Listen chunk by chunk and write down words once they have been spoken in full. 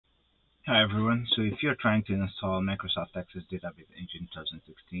Hi everyone. So if you're trying to install Microsoft Access Database Engine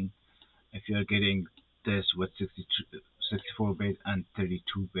 2016, if you're getting this with 64-bit and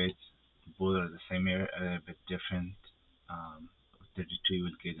 32-bit, both are the same here, a bit different. With 32 you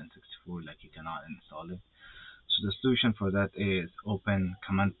will get in 64 like you cannot install it. So the solution for that is open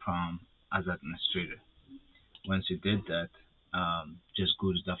command prompt as administrator. Once you did that, just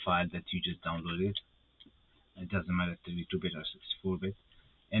go to the file that you just downloaded. It doesn't matter 32-bit or 64-bit.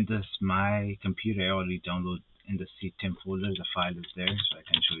 In this my computer, I already download in the C10 folder. The file is there, so I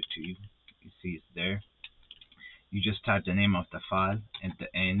can show it to you. You see it's there. You just type the name of the file. At the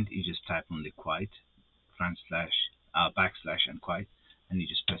end, you just type only quiet, front slash, backslash, and quiet, and you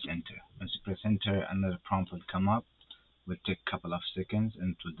just press enter. Once you press enter, another prompt will come up. Will take a couple of seconds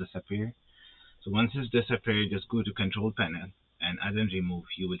and it will disappear. So once it's disappeared, just go to Control Panel and add and remove.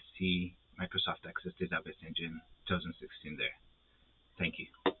 You will see Microsoft Access Database Engine 2016 there. Thank you.